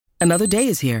Another day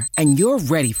is here, and you're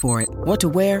ready for it. What to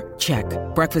wear? Check.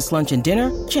 Breakfast, lunch, and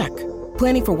dinner? Check.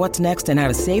 Planning for what's next and how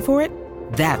to save for it?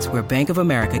 That's where Bank of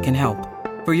America can help.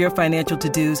 For your financial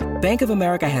to-dos, Bank of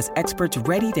America has experts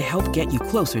ready to help get you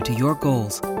closer to your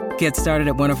goals. Get started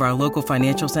at one of our local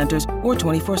financial centers or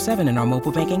 24/7 in our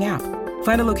mobile banking app.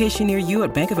 Find a location near you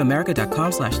at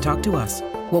bankofamerica.com/talktous.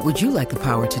 What would you like the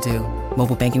power to do?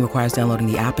 Mobile banking requires downloading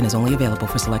the app and is only available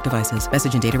for select devices.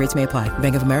 Message and data rates may apply.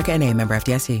 Bank of America N.A., member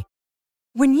FDIC.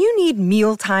 When you need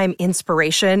mealtime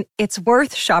inspiration, it's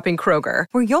worth shopping Kroger,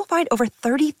 where you'll find over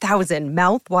 30,000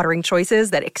 mouth-watering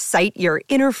choices that excite your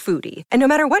inner foodie. And no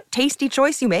matter what tasty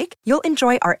choice you make, you'll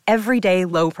enjoy our everyday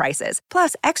low prices,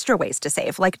 plus extra ways to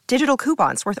save, like digital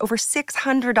coupons worth over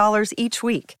 $600 each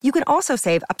week. You can also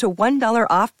save up to $1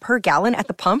 off per gallon at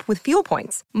the pump with fuel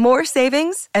points. More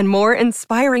savings and more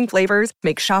inspiring flavors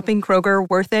make shopping Kroger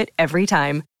worth it every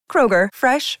time. Kroger,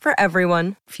 fresh for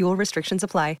everyone. Fuel restrictions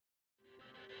apply.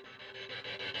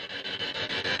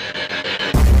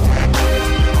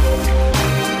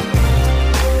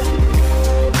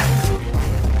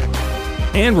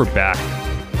 And we're back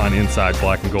on Inside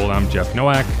Black and Gold. I'm Jeff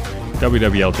Nowak,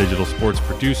 WWL Digital Sports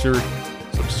producer.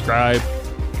 Subscribe,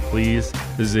 please.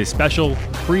 This is a special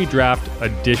pre-draft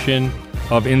edition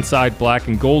of Inside Black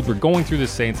and Gold. We're going through the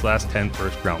Saints' last 10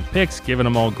 first-round picks, giving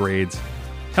them all grades,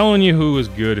 telling you who was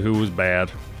good, who was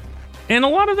bad. And a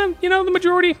lot of them, the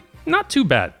majority, not too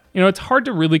bad. It's hard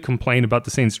to really complain about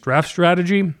the Saints' draft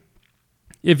strategy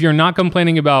if you're not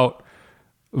complaining about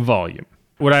volume.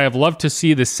 Would I have loved to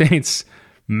see the Saints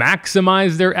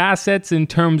maximize their assets in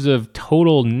terms of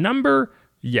total number?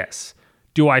 Yes.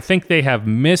 Do I think they have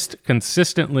missed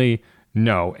consistently?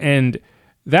 No. And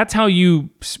that's how you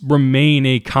remain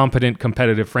a competent,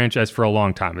 competitive franchise for a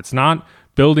long time. It's not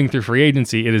building through free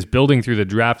agency. It is building through the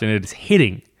draft, and it is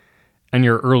hitting on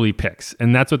your early picks.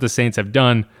 And that's what the Saints have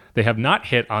done. They have not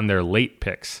hit on their late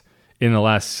picks in the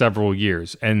last several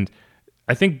years. And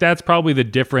I think that's probably the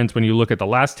difference when you look at the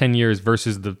last 10 years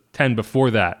versus the 10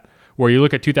 before that, where you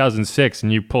look at 2006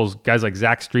 and you pull guys like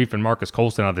Zach Strief and Marcus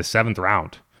Colston out of the 7th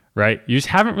round, right? You just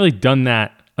haven't really done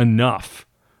that enough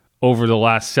over the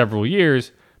last several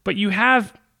years, but you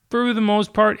have, for the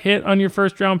most part, hit on your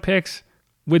first-round picks,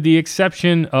 with the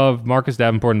exception of Marcus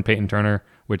Davenport and Peyton Turner,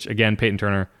 which, again, Peyton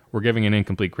Turner, we're giving an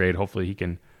incomplete grade. Hopefully he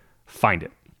can find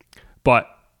it. But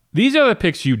these are the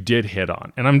picks you did hit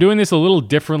on. And I'm doing this a little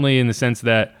differently in the sense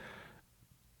that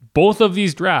both of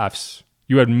these drafts,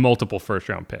 you had multiple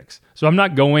first-round picks. So I'm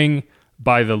not going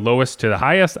by the lowest to the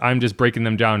highest. I'm just breaking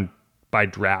them down by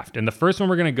draft. And the first one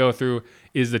we're going to go through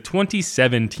is the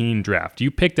 2017 draft. You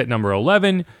picked at number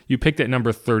 11. You picked at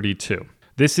number 32.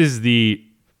 This is the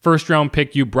first-round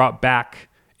pick you brought back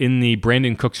in the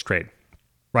Brandon Cooks trade,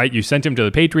 right? You sent him to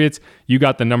the Patriots. You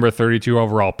got the number 32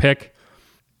 overall pick.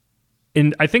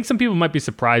 And I think some people might be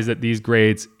surprised at these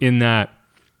grades in that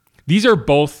these are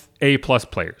both A-plus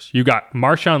players. You got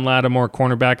Marshawn Lattimore,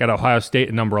 cornerback at Ohio State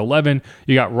at number 11.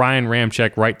 You got Ryan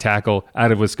Ramczyk, right tackle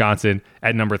out of Wisconsin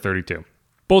at number 32.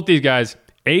 Both these guys,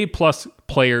 A-plus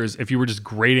players if you were just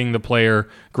grading the player,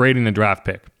 grading the draft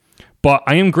pick. But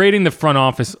I am grading the front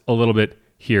office a little bit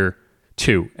here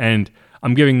too. And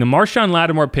I'm giving the Marshawn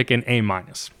Lattimore pick an A-.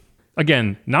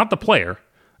 Again, not the player,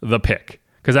 the pick.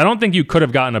 Because I don't think you could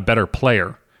have gotten a better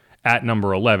player at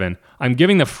number 11. I'm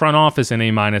giving the front office an A-,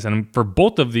 and for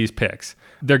both of these picks,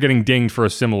 they're getting dinged for a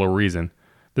similar reason.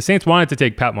 The Saints wanted to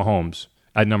take Pat Mahomes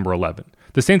at number 11.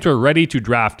 The Saints were ready to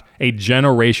draft a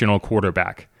generational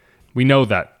quarterback. We know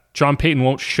that. Sean Payton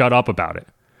won't shut up about it.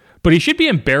 But he should be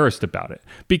embarrassed about it.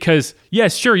 Because,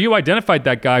 yes, sure, you identified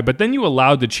that guy, but then you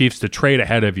allowed the Chiefs to trade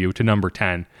ahead of you to number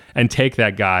 10 and take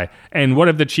that guy. And what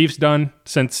have the Chiefs done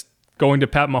since going to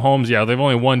Pat Mahomes? Yeah, they've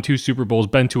only won 2 Super Bowls,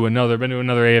 been to another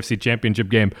AFC Championship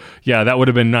game. Yeah, that would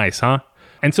have been nice, huh?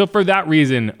 And so for that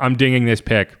reason, I'm dinging this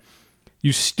pick.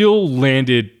 You still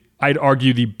landed, I'd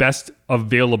argue, the best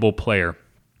available player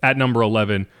at number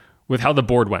 11 with how the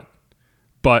board went.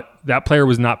 But that player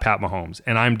was not Pat Mahomes,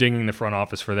 and I'm dinging the front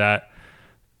office for that.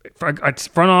 A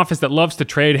front office that loves to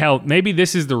trade, hell, maybe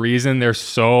this is the reason they're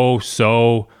so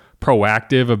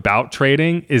proactive about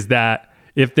trading, is that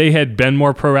if they had been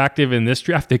more proactive in this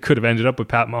draft, they could have ended up with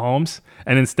Pat Mahomes,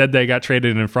 and instead they got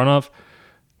traded in front of.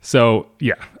 So,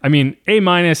 yeah, I mean,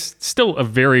 A-, still a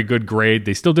very good grade.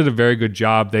 They still did a very good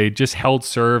job. They just held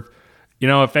serve.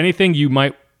 If anything, you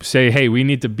might say, hey, we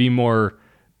need to be more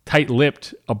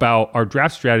tight-lipped about our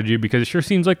draft strategy, because it sure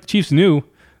seems like the Chiefs knew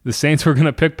the Saints were going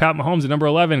to pick Pat Mahomes at number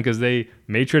 11 because they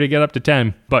made sure to get up to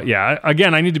 10. But yeah,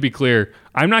 again, I need to be clear.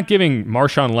 I'm not giving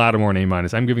Marshawn Lattimore an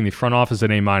A-. I'm giving the front office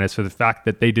an A- for the fact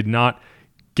that they did not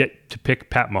get to pick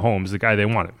Pat Mahomes, the guy they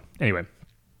wanted. Anyway,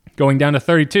 Going down to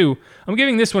 32, I'm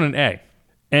giving this one an A.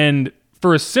 And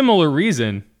for a similar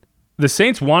reason, the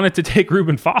Saints wanted to take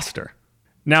Reuben Foster.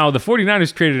 Now, the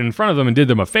 49ers traded in front of them and did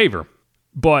them a favor.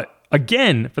 But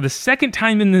again, for the second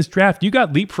time in this draft, you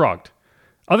got leapfrogged.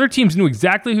 Other teams knew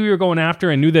exactly who you were going after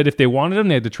and knew that if they wanted him,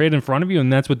 they had to trade in front of you,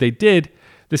 and that's what they did.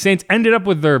 The Saints ended up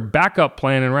with their backup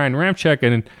plan in Ryan Ramczyk,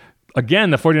 and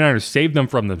again, the 49ers saved them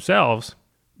from themselves.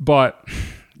 But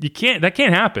that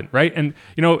can't happen, right? And,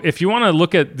 if you want to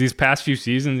look at these past few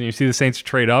seasons and you see the Saints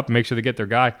trade up and make sure they get their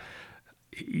guy,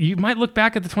 you might look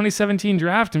back at the 2017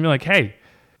 draft and be like, hey,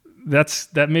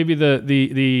 that may be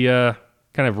the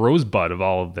kind of rosebud of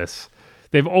all of this.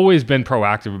 They've always been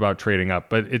proactive about trading up,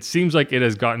 but it seems like it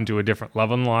has gotten to a different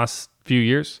level in the last few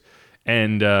years.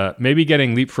 And maybe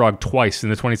getting leapfrogged twice in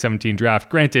the 2017 draft,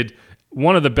 granted,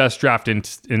 one of the best draft in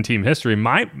team history,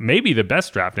 maybe the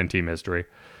best draft in team history,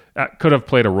 could have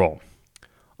played a role.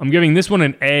 I'm giving this one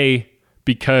an A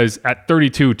because at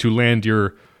 32 to land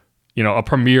your, a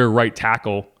premier right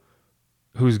tackle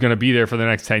who's going to be there for the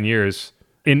next 10 years.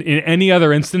 In any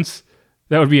other instance,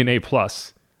 that would be an A+.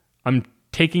 I'm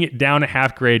taking it down a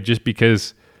half grade just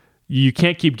because you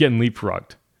can't keep getting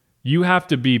leapfrogged. You have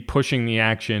to be pushing the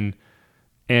action,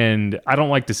 and I don't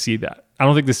like to see that. I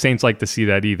don't think the Saints like to see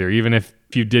that either, even if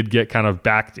you did get kind of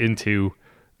backed into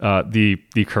the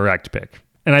correct pick.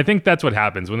 And I think that's what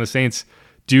happens when the Saints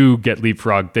do get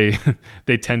leapfrogged.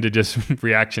 They tend to just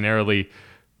reactionarily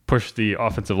push the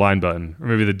offensive line button, or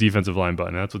maybe the defensive line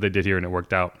button. That's what they did here, and it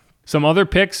worked out. Some other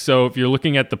picks, so if you're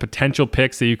looking at the potential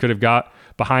picks that you could have got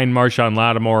behind Marshawn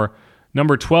Lattimore,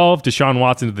 number 12, Deshaun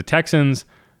Watson to the Texans.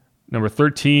 Number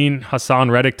 13,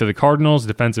 Hassan Reddick to the Cardinals,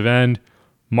 defensive end.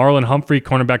 Marlon Humphrey,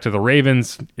 cornerback to the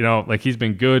Ravens. He's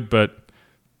been good, but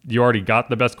you already got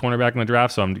the best cornerback in the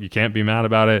draft, so you can't be mad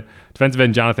about it. Defensive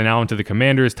end Jonathan Allen to the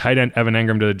Commanders. Tight end Evan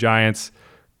Engram to the Giants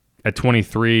at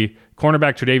 23.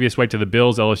 Cornerback Tre'Davious White to the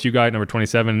Bills, LSU guy at number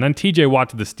 27. And then TJ Watt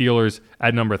to the Steelers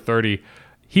at number 30.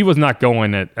 He was not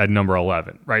going at number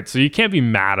 11, right? So you can't be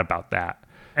mad about that.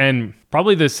 And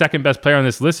probably the second best player on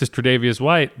this list is Tre'Davious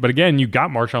White. But again, you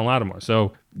got Marshawn Lattimore.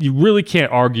 So you really can't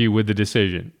argue with the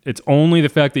decision. It's only the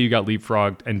fact that you got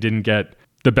leapfrogged and didn't get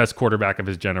the best quarterback of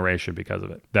his generation because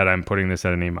of it that I'm putting this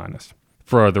at an A-.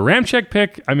 For the Ramczyk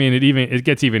pick, it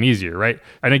gets even easier, right?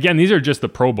 And again, these are just the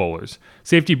Pro Bowlers.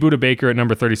 Safety Budda Baker at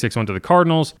number 36 went to the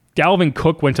Cardinals. Dalvin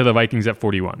Cook went to the Vikings at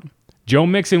 41. Joe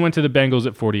Mixon went to the Bengals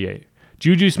at 48.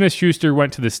 Juju Smith-Schuster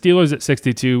went to the Steelers at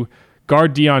 62.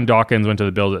 Guard Deion Dawkins went to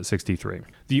the Bills at 63.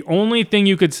 The only thing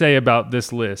you could say about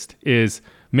this list is,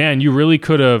 man, you really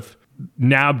could have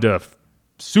nabbed a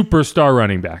superstar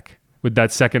running back with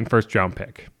that second first-round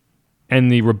pick.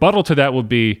 And the rebuttal to that would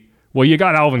be, well, you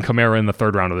got Alvin Kamara in the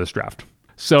third round of this draft.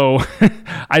 So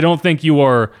I don't think you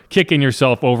are kicking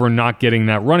yourself over not getting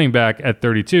that running back at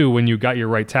 32 when you got your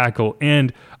right tackle.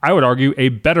 And I would argue a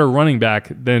better running back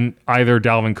than either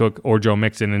Dalvin Cook or Joe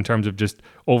Mixon in terms of just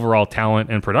overall talent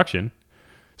and production.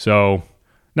 So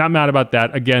not mad about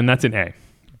that. Again, that's an A.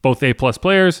 Both A+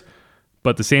 players,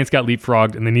 but the Saints got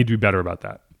leapfrogged and they need to be better about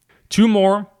that. Two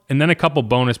more and then a couple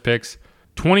bonus picks.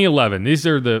 2011. These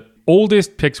are the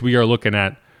oldest picks we are looking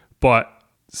at, but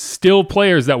still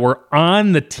players that were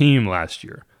on the team last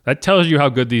year. That tells you how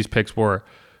good these picks were.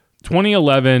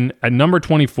 2011, at number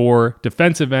 24,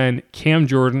 defensive end Cam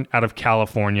Jordan out of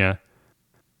California,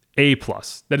 A+.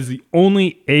 That is the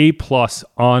only A+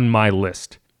 on my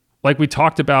list. Like we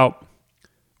talked about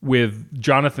with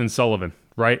Jonathan Sullivan,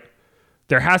 right?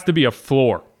 There has to be a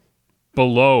floor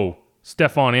below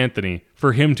Stephon Anthony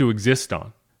for him to exist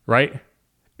on, right?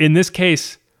 In this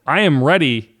case, I am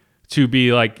ready to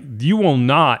be like, you will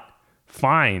not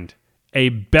find a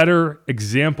better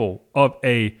example of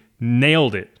a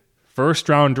nailed it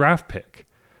first-round draft pick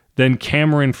than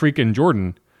Cameron freaking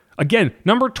Jordan. Again,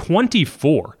 number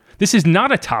 24. This is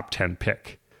not a top 10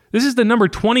 pick. This is the number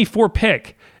 24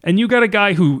 pick, and you got a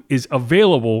guy who is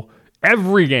available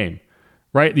every game,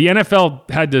 right? The NFL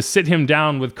had to sit him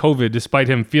down with COVID despite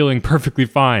him feeling perfectly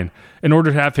fine in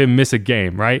order to have him miss a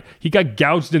game, right? He got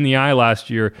gouged in the eye last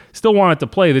year, still wanted to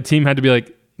play. The team had to be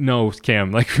like, no,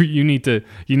 Cam, like you need to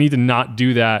not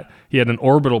do that. He had an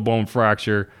orbital bone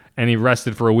fracture and he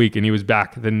rested for a week and he was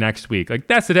back the next week. Like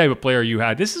that's the type of player you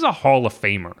had. This is a Hall of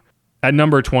Famer at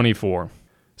number 24.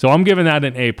 So I'm giving that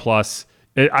an A+.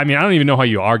 I don't even know how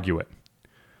you argue it,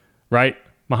 right?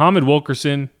 Muhammad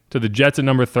Wilkerson to the Jets at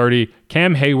number 30,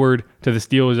 Cam Hayward to the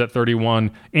Steelers at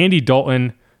 31, Andy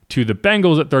Dalton to the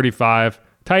Bengals at 35,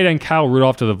 tight end Kyle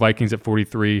Rudolph to the Vikings at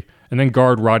 43, and then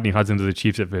guard Rodney Hudson to the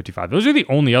Chiefs at 55. Those are the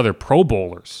only other Pro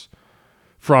Bowlers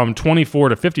from 24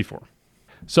 to 54.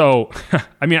 So,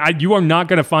 I mean, you are not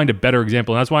going to find a better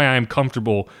example. And that's why I am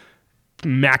comfortable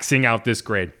maxing out this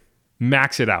grade.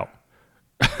 Max it out.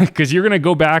 Because you're going to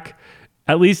go back,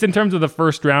 at least in terms of the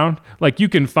first round, like you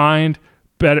can find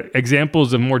better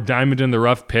examples of more diamond in the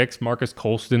rough picks. Marcus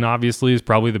Colston, obviously, is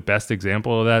probably the best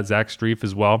example of that. Zach Strief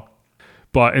as well.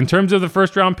 But in terms of the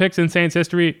first round picks in Saints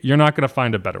history, you're not going to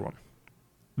find a better one.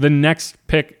 The next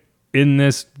pick in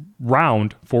this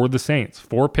round for the Saints,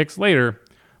 4 picks later,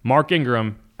 Mark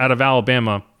Ingram out of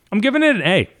Alabama. I'm giving it an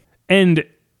A. And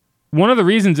one of the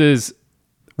reasons is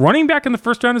running back in the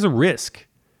first round is a risk.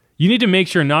 You need to make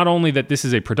sure not only that this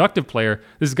is a productive player,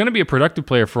 this is going to be a productive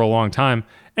player for a long time.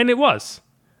 And it was,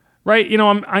 right? You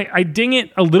know, I ding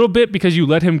it a little bit because you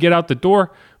let him get out the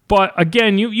door. But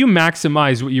again, you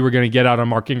maximize what you were going to get out of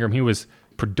Mark Ingram. He was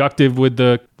productive with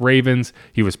the Ravens.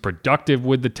 He was productive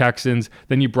with the Texans.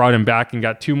 Then you brought him back and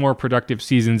got 2 more productive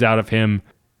seasons out of him.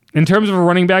 In terms of a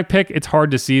running back pick, it's hard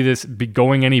to see this be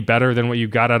going any better than what you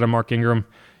got out of Mark Ingram.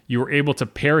 You were able to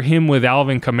pair him with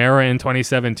Alvin Kamara in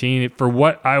 2017 for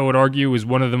what I would argue was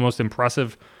one of the most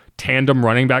impressive tandem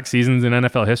running back seasons in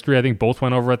NFL history. I think both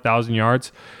went over 1,000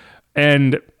 yards.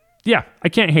 And yeah, I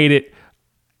can't hate it.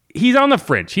 He's on the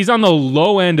fringe. He's on the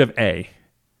low end of A,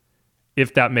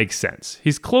 if that makes sense.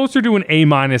 He's closer to an A-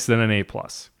 than an A+.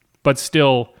 But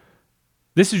still,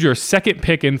 this is your second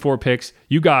pick in 4 picks.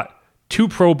 You got 2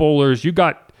 Pro Bowlers. You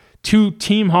got 2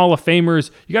 team Hall of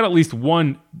Famers. You got at least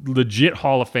 1 legit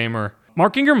Hall of Famer.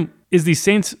 Mark Ingram is the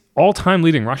Saints' all-time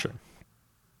leading rusher.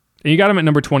 And you got him at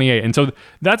number 28. And so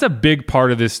that's a big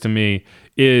part of this to me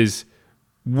is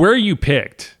where you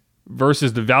picked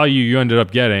versus the value you ended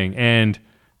up getting. And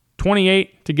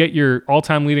 28 to get your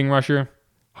all-time leading rusher,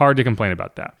 hard to complain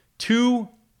about that. 2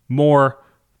 more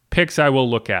picks I will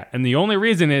look at. And the only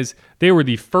reason is they were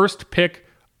the first pick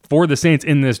for the Saints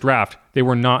in this draft. They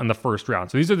were not in the first round.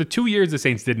 So these are the 2 years the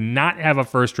Saints did not have a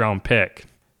first round pick.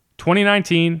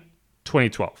 2019,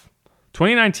 2012.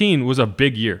 2019 was a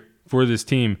big year for this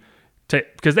team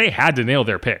because they had to nail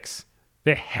their picks.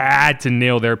 They had to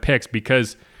nail their picks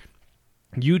because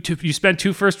you spent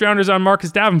 2 first rounders on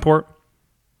Marcus Davenport.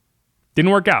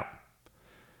 Didn't work out.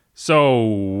 So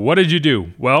what did you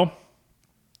do? Well,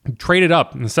 you traded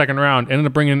up in the second round, ended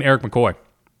up bringing in Eric McCoy.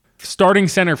 Starting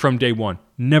center from day one.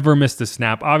 Never missed a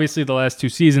snap. Obviously, the last 2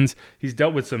 seasons, he's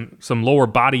dealt with some lower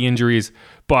body injuries.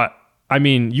 But, I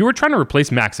mean, you were trying to replace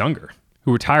Max Unger,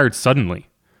 who retired suddenly.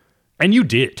 And you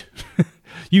did.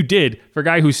 You did for a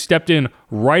guy who stepped in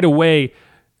right away.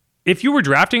 If you were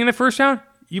drafting in the first round,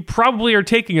 you probably are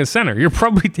taking a center. You're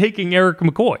probably taking Eric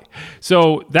McCoy.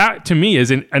 So that, to me,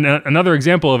 is another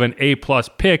example of an A+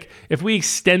 pick. If we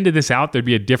extended this out, there'd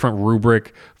be a different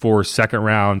rubric for second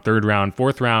round, third round,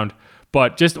 fourth round.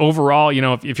 But just overall, you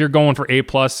know, if you're going for A+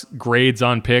 grades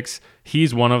on picks,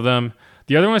 he's one of them.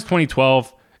 The other one is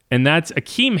 2012, and that's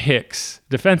Akeem Hicks,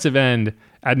 defensive end,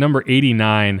 at number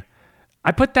 89.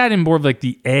 I put that in more of like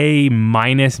the A-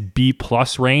 B+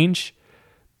 range,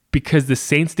 because the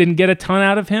Saints didn't get a ton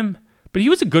out of him, but he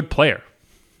was a good player.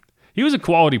 He was a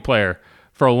quality player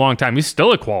for a long time. He's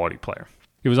still a quality player.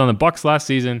 He was on the Bucs last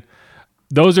season.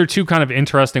 Those are 2 kind of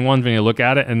interesting ones when you look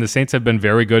at it, and the Saints have been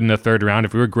very good in the third round.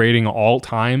 If we were grading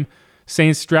all-time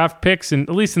Saints draft picks, and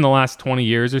at least in the last 20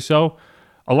 years or so,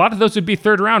 a lot of those would be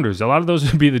third rounders. A lot of those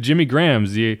would be the Jimmy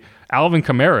Grahams, the Alvin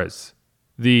Kamaras,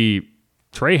 the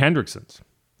Trey Hendricksons,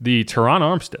 the Teron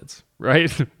Armsteads.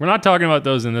 Right? We're not talking about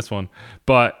those in this one.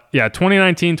 But yeah,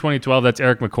 2019, 2012, that's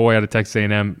Eric McCoy out of Texas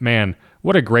A&M. Man,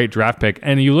 what a great draft pick.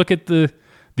 And you look at the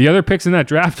other picks in that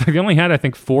draft, they only had, I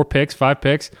think, 5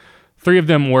 picks. 3 of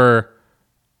them were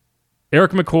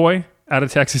Eric McCoy out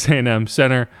of Texas A&M,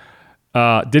 center.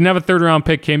 Didn't have a third round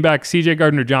pick, came back. C.J.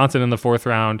 Gardner-Johnson in the 4th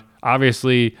round.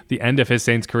 Obviously, the end of his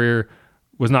Saints career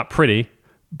was not pretty,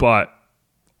 but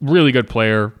really good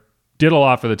player. Did a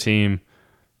lot for the team.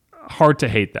 Hard to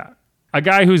hate that. A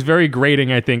guy who's very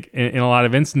grating, I think, in a lot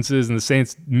of instances, and the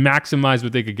Saints maximized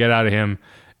what they could get out of him,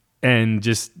 and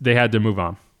just they had to move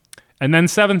on. And then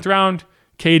 7th round,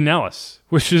 Caden Ellis,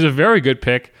 which is a very good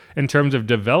pick in terms of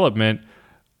development.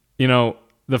 You know,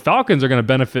 the Falcons are going to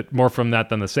benefit more from that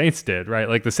than the Saints did, right?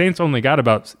 Like the Saints only got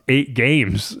about 8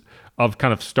 games of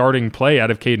kind of starting play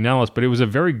out of Caden Ellis, but it was a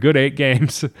very good 8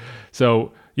 games.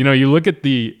 So, you know, you look at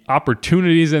the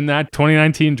opportunities in that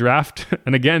 2019 draft,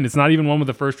 and again, it's not even one with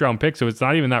a first round pick, so it's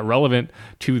not even that relevant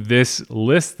to this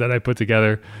list that I put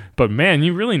together. But man,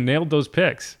 you really nailed those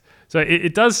picks. So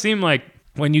it does seem like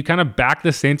when you kind of back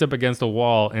the Saints up against a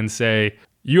wall and say,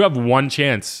 you have 1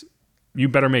 chance, you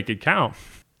better make it count.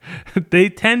 They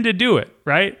tend to do it,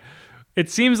 right? It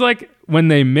seems like when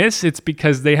they miss, it's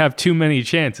because they have too many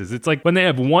chances. It's like when they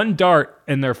have 1 dart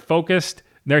and they're focused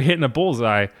they're hitting a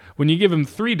bullseye. When you give them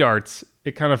 3 darts,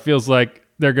 it kind of feels like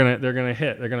they're gonna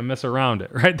hit. They're gonna miss around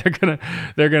it, right?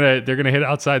 They're gonna hit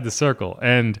outside the circle,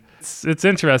 and it's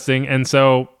interesting. And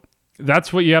so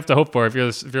that's what you have to hope for if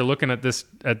you're looking at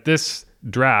this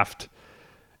draft.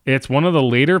 It's one of the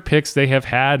later picks they have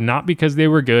had, not because they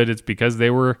were good. It's because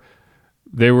they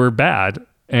were bad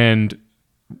and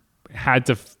had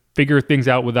to figure things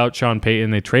out without Sean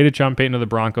Payton. They traded Sean Payton to the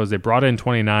Broncos. They brought in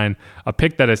 29, a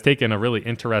pick that has taken a really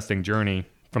interesting journey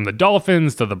from the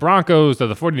Dolphins to the Broncos to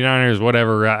the 49ers,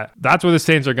 whatever. That's where the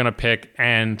Saints are going to pick,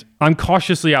 and I'm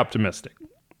cautiously optimistic.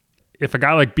 If a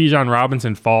guy like Bijan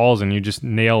Robinson falls and you just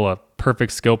nail a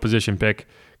perfect skill position pick,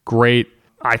 great.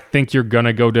 I think you're going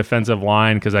to go defensive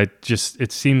line because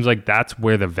it seems like that's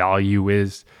where the value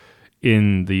is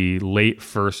in the late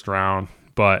first round.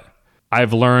 But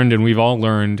I've learned, and we've all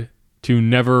learned, to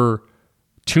never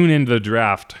tune into the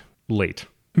draft late.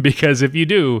 Because if you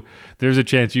do, there's a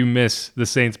chance you miss the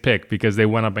Saints pick because they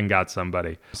went up and got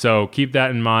somebody. So keep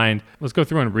that in mind. Let's go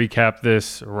through and recap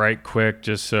this right quick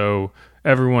just so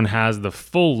everyone has the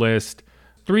full list.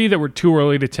 3 that were too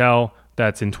early to tell.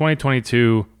 That's in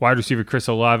 2022, wide receiver Chris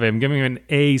Olave. I'm giving him an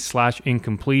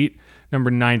A/incomplete.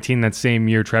 Number 19 that same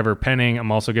year, Trevor Penning.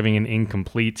 I'm also giving an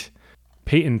incomplete.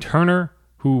 Peyton Turner,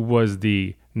 who was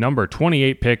the number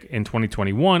 28 pick in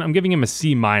 2021. I'm giving him a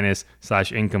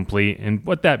C-/incomplete. And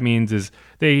what that means is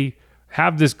they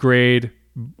have this grade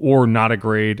or not a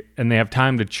grade, and they have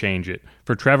time to change it.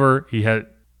 For Trevor, he'll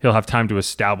have time to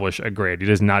establish a grade. He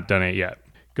has not done it yet.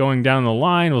 Going down the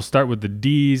line, we'll start with the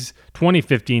Ds.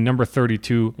 2015, number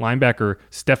 32, linebacker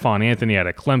Stephon Anthony out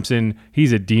of Clemson.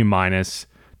 He's a D-.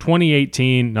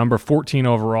 2018, number 14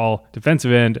 overall,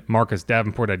 defensive end Marcus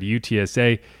Davenport out of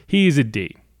UTSA. He's a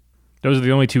D. Those are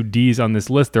the only 2 Ds on this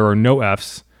list. There are no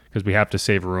Fs because we have to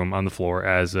save room on the floor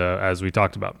as we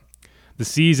talked about. The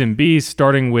Cs and Bs,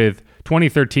 starting with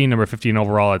 2013, number 15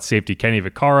 overall at safety Kenny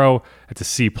Vaccaro. That's a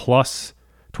C+.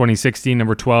 2016,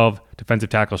 number 12, defensive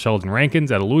tackle Sheldon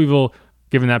Rankins out of Louisville,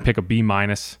 giving that pick a B-.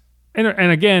 And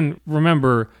again,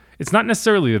 remember, it's not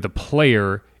necessarily the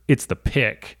player, it's the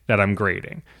pick that I'm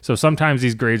grading. So sometimes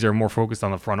these grades are more focused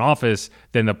on the front office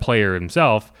than the player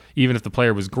himself. Even if the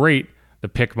player was great, the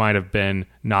pick might have been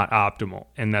not optimal,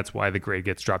 and that's why the grade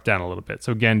gets dropped down a little bit.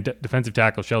 So again, defensive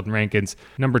tackle Sheldon Rankins,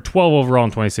 number 12 overall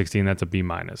in 2016, that's a B-.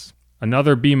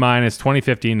 Another B-,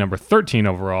 2015, number 13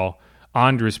 overall,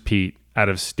 Andres Pete out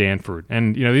of Stanford.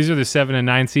 And, these are the 7 and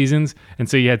 9 seasons, and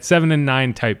so you had 7 and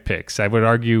 9 type picks. I would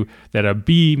argue that a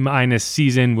B-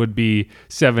 season would be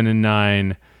 7 and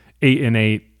 9, 8 and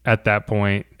 8 at that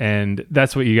point, and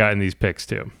that's what you got in these picks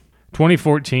too.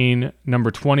 2014,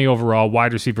 number 20 overall,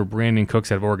 wide receiver Brandon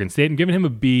Cooks out of Oregon State. I'm giving him a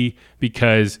B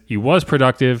because he was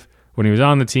productive when he was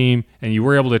on the team, and you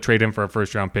were able to trade him for a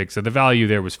first-round pick, so the value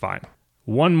there was fine.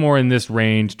 One more in this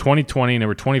range, 2020,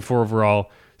 number 24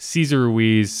 overall, Cesar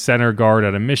Ruiz, center guard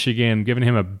out of Michigan. I'm giving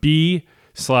him a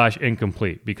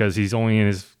B/incomplete because he's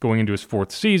only going into his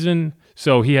 4th season,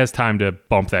 so he has time to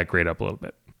bump that grade up a little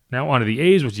bit. Now on to the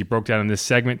A's, which you broke down in this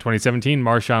segment. 2017,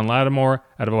 Marshawn Lattimore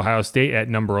out of Ohio State at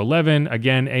number 11.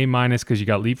 Again, A- because you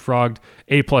got leapfrogged.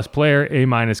 A+ player,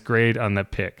 A- grade on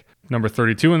that pick. Number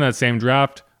 32 in that same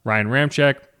draft, Ryan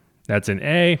Ramczyk. That's an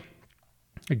A.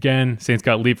 Again, Saints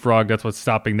got leapfrogged. That's what's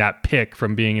stopping that pick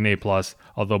from being an A+,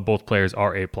 although both players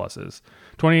are A+.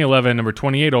 2011, number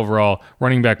 28 overall,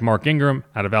 running back Mark Ingram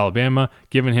out of Alabama,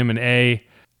 giving him an A.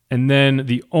 And then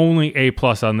the only A+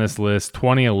 on this list,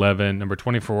 2011, number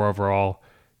 24 overall,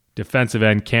 defensive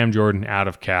end Cam Jordan out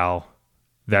of Cal.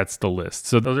 That's the list.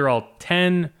 So those are all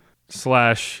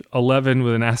 10/11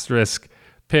 with an asterisk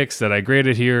picks that I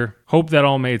graded here. Hope that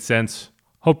all made sense.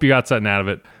 Hope you got something out of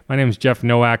it. My name is Jeff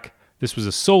Nowak. This was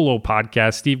a solo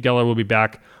podcast. Steve Geller will be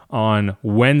back on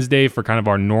Wednesday for kind of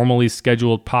our normally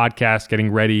scheduled podcast,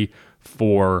 getting ready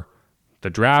for the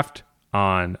draft.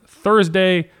 On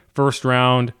Thursday, 1st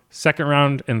round, 2nd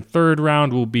round, and 3rd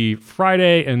round will be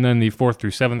Friday, and then the 4th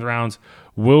through 7th rounds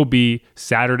will be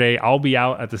Saturday. I'll be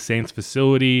out at the Saints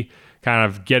facility, kind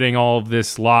of getting all of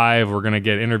this live. We're going to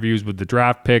get interviews with the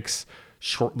draft picks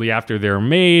shortly after they're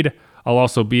made. I'll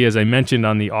also be, as I mentioned,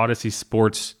 on the Odyssey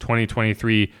Sports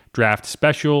 2023 draft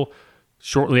special.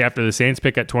 Shortly after the Saints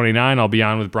pick at 29, I'll be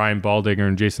on with Brian Baldinger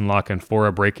and Jason La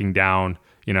Canfora breaking down,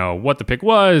 what the pick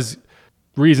was,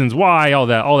 reasons why, all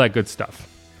that good stuff.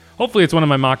 Hopefully it's one of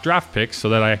my mock draft picks so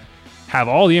that I have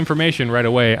all the information right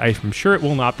away. I'm sure it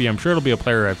will not be. I'm sure it'll be a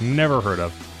player I've never heard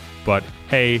of. But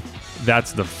hey,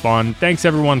 that's the fun. Thanks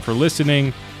everyone for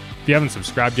listening. If you haven't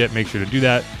subscribed yet, make sure to do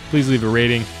that. Please leave a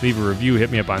rating, leave a review,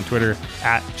 hit me up on Twitter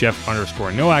at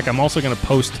Jeff_Nowak. I'm also going to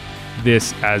post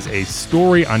this as a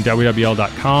story on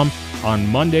WWL.com on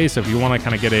Monday. So if you want to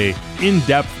kind of get a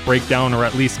in-depth breakdown or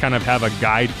at least kind of have a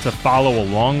guide to follow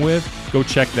along with, go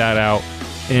check that out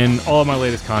in all of my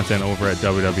latest content over at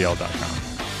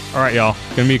WWL.com. All right, y'all.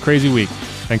 Going to be a crazy week.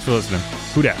 Thanks for listening.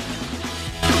 Who dat?